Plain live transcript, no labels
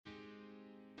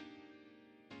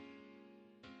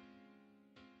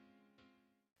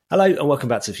Hello and welcome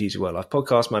back to the Future Work Life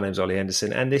podcast. My name is Ollie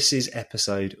Henderson and this is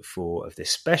episode 4 of this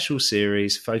special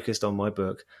series focused on my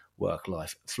book, Work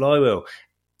Life Flywheel.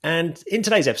 And in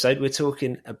today's episode, we're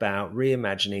talking about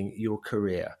reimagining your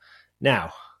career.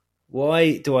 Now,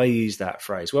 why do I use that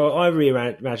phrase? Well, I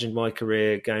reimagined my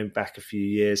career going back a few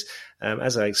years.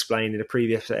 As I explained in a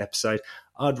previous episode,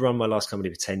 I'd run my last company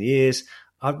for 10 years.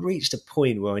 I'd reached a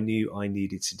point where I knew I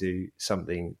needed to do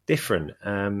something different.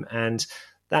 And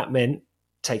that meant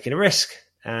taking a risk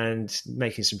and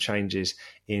making some changes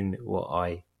in what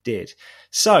I did.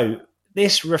 So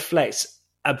this reflects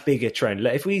a bigger trend.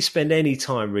 If we spend any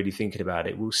time really thinking about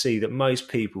it, we'll see that most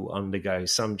people undergo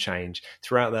some change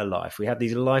throughout their life. We have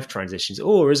these life transitions,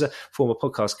 or as a former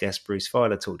podcast guest, Bruce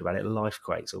Feiler, talked about it, life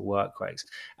quakes or work quakes.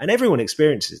 And everyone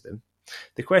experiences them.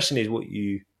 The question is what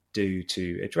you do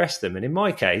to address them. And in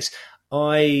my case,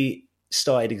 I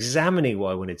started examining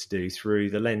what I wanted to do through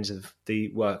the lens of the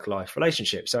work-life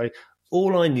relationship. So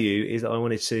all I knew is that I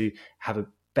wanted to have a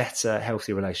better,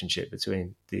 healthy relationship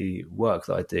between the work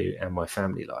that I do and my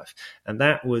family life. And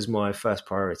that was my first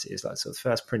priority. It's like sort of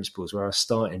first principles where I was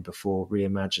starting before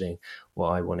reimagining what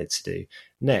I wanted to do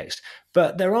next.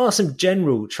 But there are some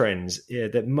general trends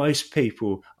that most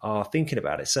people are thinking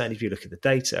about it, certainly if you look at the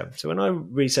data. So when I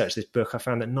researched this book, I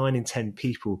found that 9 in 10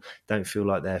 people don't feel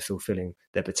like they're fulfilling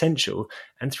their potential.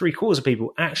 And 3/4 of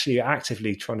people actually are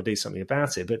actively trying to do something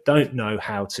about it, but don't know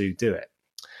how to do it.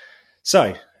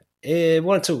 So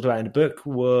what I talked about in the book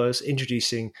was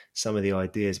introducing some of the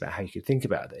ideas about how you could think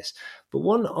about this. But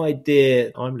one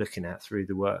idea I'm looking at through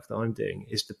the work that I'm doing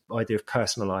is the idea of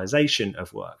personalization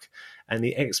of work and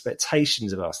the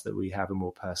expectations of us that we have a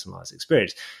more personalized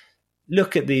experience.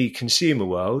 Look at the consumer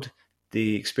world,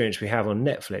 the experience we have on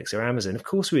Netflix or Amazon. Of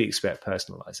course, we expect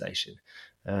personalization.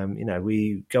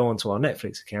 We go onto our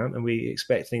Netflix account and we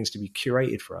expect things to be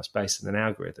curated for us based on an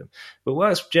algorithm. But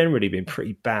work's generally been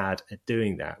pretty bad at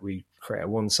doing that. We create a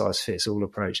one-size-fits-all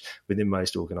approach within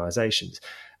most organizations.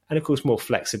 And of course, more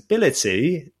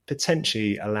flexibility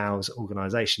potentially allows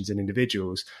organizations and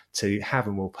individuals to have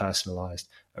a more personalized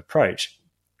approach.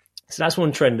 So that's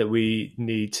one trend that we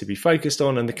need to be focused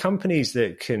on. And the companies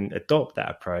that can adopt that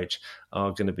approach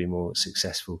are going to be more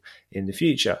successful in the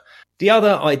future. The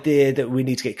other idea that we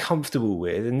need to get comfortable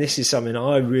with, and this is something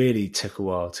I really took a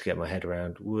while to get my head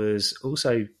around, was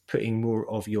also putting more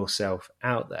of yourself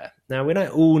out there. Now, we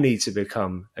don't all need to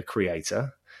become a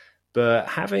creator, but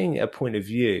having a point of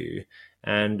view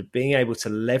and being able to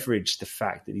leverage the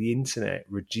fact that the internet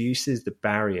reduces the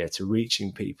barrier to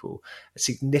reaching people, it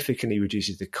significantly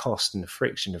reduces the cost and the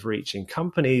friction of reaching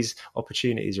companies,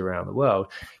 opportunities around the world.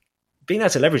 Being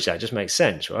able to leverage that just makes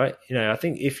sense, right? I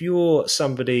think if you're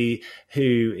somebody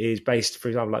who is based, for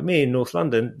example, like me in North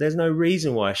London, there's no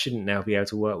reason why I shouldn't now be able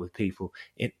to work with people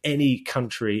in any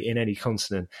country, in any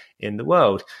continent in the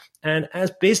world. And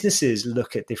as businesses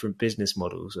look at different business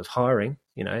models of hiring,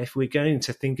 if we're going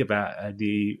to think about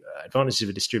the advantages of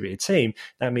a distributed team,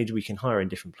 that means we can hire in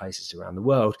different places around the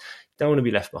world. Don't want to be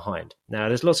left behind. Now,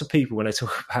 there's lots of people when I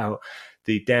talk about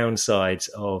the downsides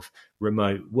of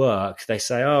remote work, they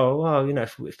say, oh, well,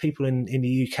 if people in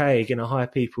the UK are going to hire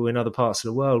people in other parts of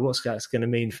the world, what's that going to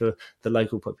mean for the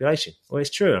local population? Well, it's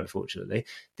true, unfortunately.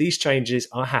 These changes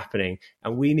are happening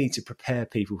and we need to prepare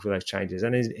people for those changes.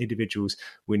 And as individuals,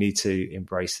 we need to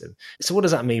embrace them. So what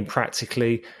does that mean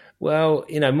practically? Well,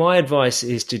 my advice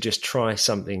is to just try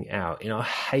something out. I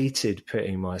hated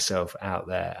putting myself out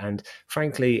there. And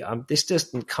frankly, this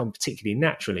doesn't come particularly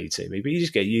naturally to me, but you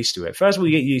just get used to it. First of all,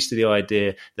 you get used to the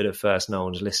idea that at first no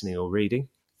one's listening or reading.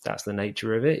 That's the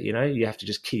nature of it. You have to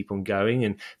just keep on going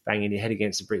and banging your head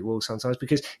against a brick wall sometimes,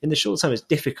 because in the short term, it's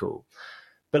difficult.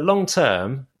 But long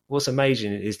term, what's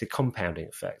amazing is the compounding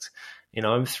effect.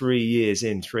 I'm 3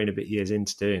 and a bit years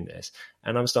into doing this,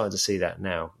 and I'm starting to see that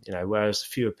now. Whereas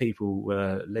fewer people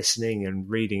were listening and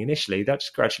reading initially, that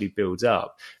just gradually builds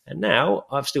up. And now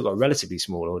I've still got a relatively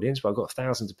small audience, but I've got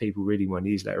thousands of people reading my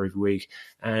newsletter every week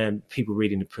and people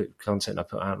reading the content I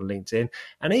put out on LinkedIn.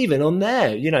 And even on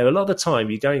there, a lot of the time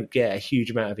you don't get a huge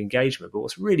amount of engagement. But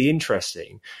what's really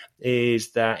interesting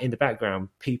is that in the background,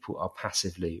 people are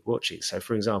passively watching. So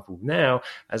for example, now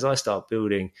as I start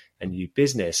building a new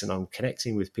business and I'm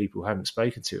connecting with people who I haven't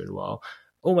spoken to in a while,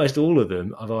 almost all of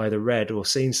them I've either read or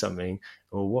seen something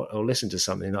or listened to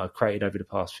something that I've created over the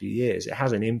past few years. It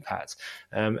has an impact.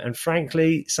 And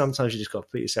frankly, sometimes you just got to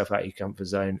put yourself out of your comfort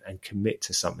zone and commit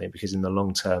to something, because in the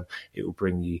long term, it will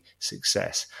bring you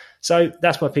success. So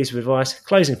that's my piece of advice,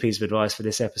 closing piece of advice for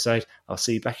this episode. I'll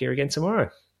see you back here again tomorrow.